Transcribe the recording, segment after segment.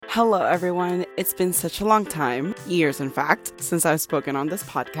Hello, everyone. It's been such a long time, years in fact, since I've spoken on this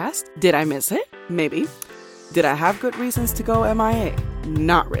podcast. Did I miss it? Maybe. Did I have good reasons to go MIA?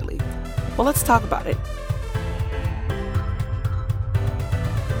 Not really. Well, let's talk about it.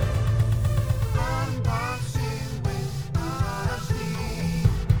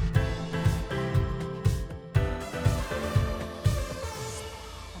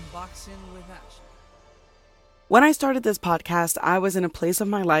 Unboxing with Ashley. When I started this podcast, I was in a place of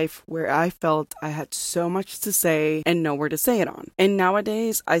my life where I felt I had so much to say and nowhere to say it on. And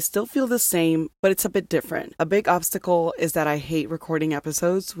nowadays, I still feel the same, but it's a bit different. A big obstacle is that I hate recording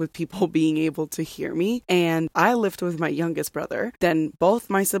episodes with people being able to hear me. And I lived with my youngest brother, then both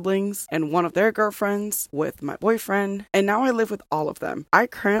my siblings and one of their girlfriends with my boyfriend. And now I live with all of them. I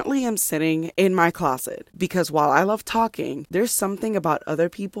currently am sitting in my closet because while I love talking, there's something about other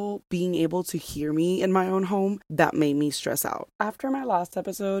people being able to hear me in my own home that made me stress out. After my last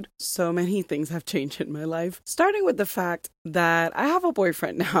episode, so many things have changed in my life, starting with the fact that I have a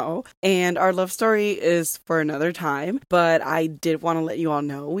boyfriend now, and our love story is for another time, but I did want to let you all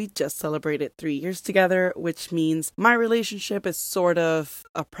know we just celebrated 3 years together, which means my relationship is sort of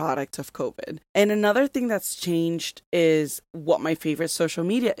a product of COVID. And another thing that's changed is what my favorite social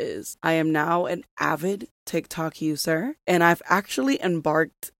media is. I am now an avid TikTok user, and I've actually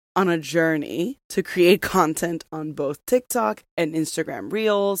embarked on a journey to create content on both TikTok and Instagram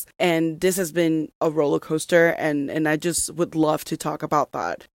Reels. And this has been a roller coaster, and I just would love to talk about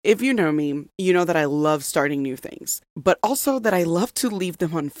that. If you know me, you know that I love starting new things, but also that I love to leave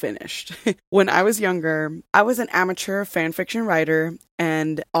them unfinished. When I was younger, I was an amateur fanfiction writer,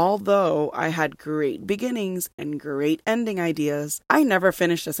 and although I had great beginnings and great ending ideas, I never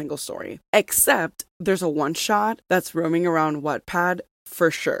finished a single story, except there's a one-shot that's roaming around Wattpad for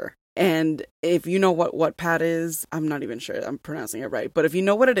sure. And if you know what Wattpad is, I'm not even sure I'm pronouncing it right, but if you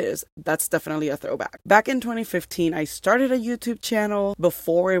know what it is, that's definitely a throwback. Back in 2015, I started a YouTube channel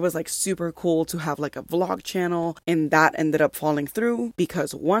before it was like super cool to have like a vlog channel, and that ended up falling through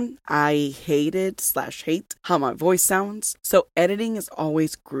because one, I hate how my voice sounds, so editing is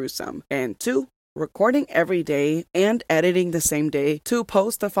always gruesome, and two, recording every day and editing the same day to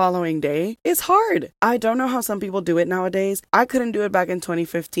post the following day is hard. I don't know how some people do it nowadays. I couldn't do it back in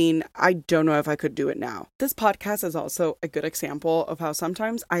 2015. I don't know if I could do it now. This podcast is also a good example of how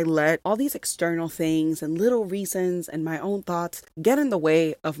sometimes I let all these external things and little reasons and my own thoughts get in the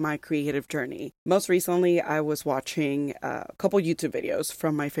way of my creative journey. Most recently, I was watching a couple YouTube videos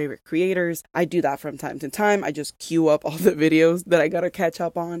from my favorite creators. I do that from time to time. I just queue up all the videos that I gotta catch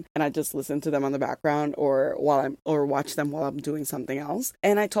up on, and I just listen to them on the background or watch them while I'm doing something else.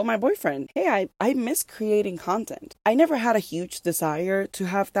 And I told my boyfriend, hey, I miss creating content. I never had a huge desire to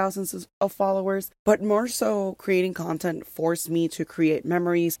have thousands of followers, but more so creating content forced me to create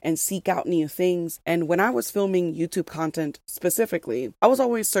memories and seek out new things. And when I was filming YouTube content specifically, I was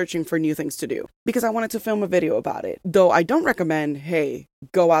always searching for new things to do because I wanted to film a video about it. Though I don't recommend, hey,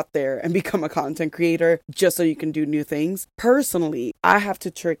 go out there and become a content creator just so you can do new things. Personally, I have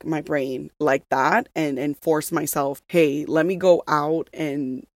to trick my brain like that and force myself, hey, let me go out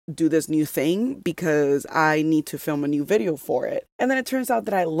and do this new thing because I need to film a new video for it. And then it turns out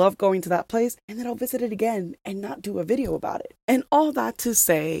that I love going to that place, and then I'll visit it again and not do a video about it. And all that to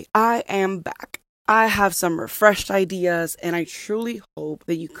say, I am back. I have some refreshed ideas, and I truly hope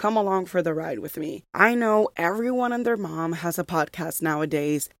that you come along for the ride with me. I know everyone and their mom has a podcast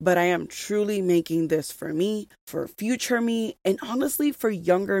nowadays, but I am truly making this for me, for future me, and honestly for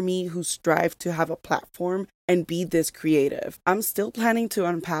younger me who strive to have a platform and be this creative. I'm still planning to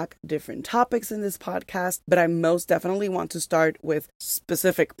unpack different topics in this podcast, but I most definitely want to start with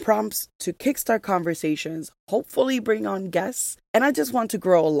specific prompts to kickstart conversations, hopefully bring on guests, and I just want to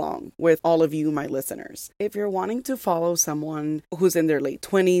grow along with all of you, my listeners. If you're wanting to follow someone who's in their late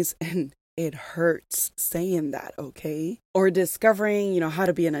 20s, and it hurts saying that, okay? Or discovering, how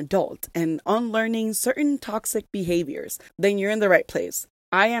to be an adult and unlearning certain toxic behaviors, then you're in the right place.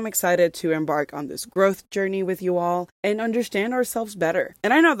 I am excited to embark on this growth journey with you all and understand ourselves better.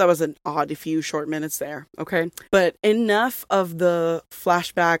 And I know that was an odd few short minutes there, okay? But enough of the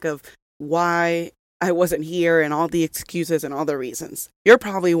flashback of why I wasn't here and all the excuses and all the reasons. You're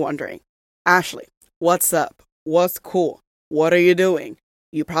probably wondering, Ashley, what's up? What's cool? What are you doing?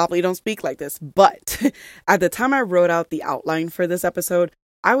 You probably don't speak like this, but at the time I wrote out the outline for this episode,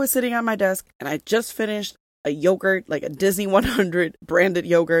 I was sitting at my desk and I just finished a yogurt, like a Disney 100 branded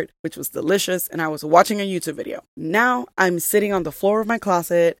yogurt, which was delicious, and I was watching a YouTube video. Now I'm sitting on the floor of my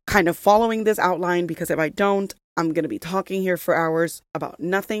closet, kind of following this outline, because if I don't, I'm going to be talking here for hours about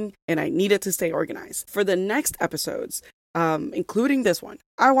nothing, and I needed to stay organized. For the next episodes, including this one.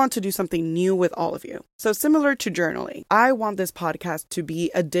 I want to do something new with all of you. So similar to journaling, I want this podcast to be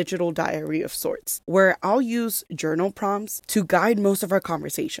a digital diary of sorts, where I'll use journal prompts to guide most of our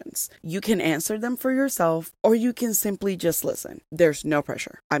conversations. You can answer them for yourself, or you can simply just listen. There's no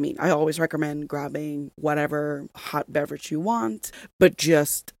pressure. I mean, I always recommend grabbing whatever hot beverage you want, but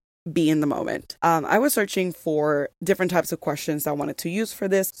just be in the moment. I was searching for different types of questions I wanted to use for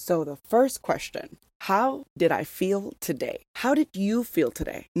this. So the first question: how did I feel today? How did you feel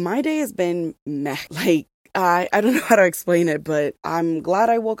today? My day has been meh. I don't know how to explain it, but I'm glad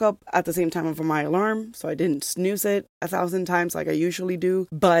I woke up at the same time of my alarm, so I didn't snooze it 1,000 times like I usually do,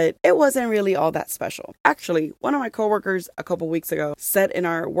 but it wasn't really all that special. Actually, one of my coworkers a couple weeks ago said in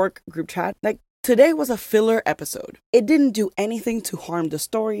our work group chat, today was a filler episode. It didn't do anything to harm the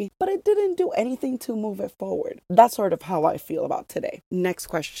story, but it didn't do anything to move it forward. That's sort of how I feel about today. Next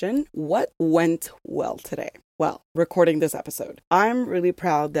question: what went well today? Well, recording this episode. I'm really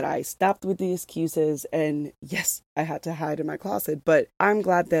proud that I stopped with the excuses, and yes, I had to hide in my closet, but I'm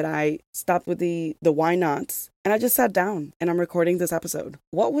glad that I stopped with the why nots, and I just sat down and I'm recording this episode.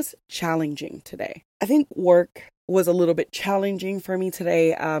 What was challenging today? I think work was a little bit challenging for me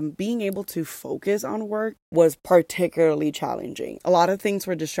today. Being able to focus on work was particularly challenging. A lot of things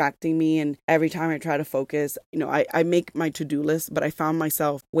were distracting me, and every time I try to focus, I make my to-do list, but I found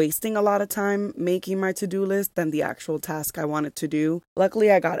myself wasting a lot of time making my to-do list than the actual task I wanted to do. Luckily,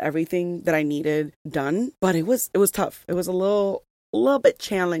 I got everything that I needed done, but it was tough. It was a little bit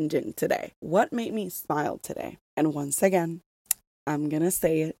challenging today. What made me smile today? And once again, I'm gonna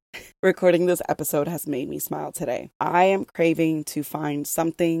say it. Recording this episode has made me smile today. I am craving to find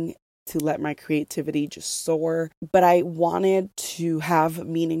something to let my creativity just soar, but I wanted to have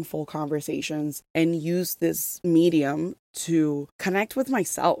meaningful conversations and use this medium to connect with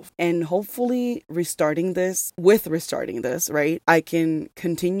myself, and hopefully restarting this, right? I can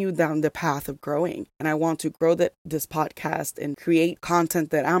continue down the path of growing, and I want to grow this podcast and create content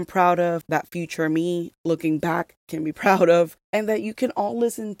that I'm proud of, that future me looking back can be proud of, and that you can all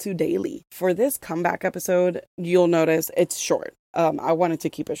listen to daily. For this comeback episode, you'll notice it's short. I wanted to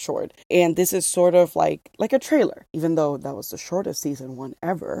keep it short, and this is sort of like a trailer, even though that was the shortest season 1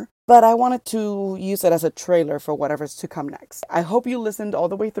 ever. But I wanted to use it as a trailer for whatever's to come next. I hope you listened all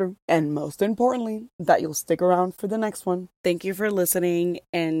the way through, and most importantly, that you'll stick around for the next one. Thank you for listening,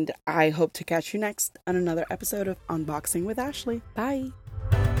 and I hope to catch you next on another episode of Unboxing with Ashley. Bye!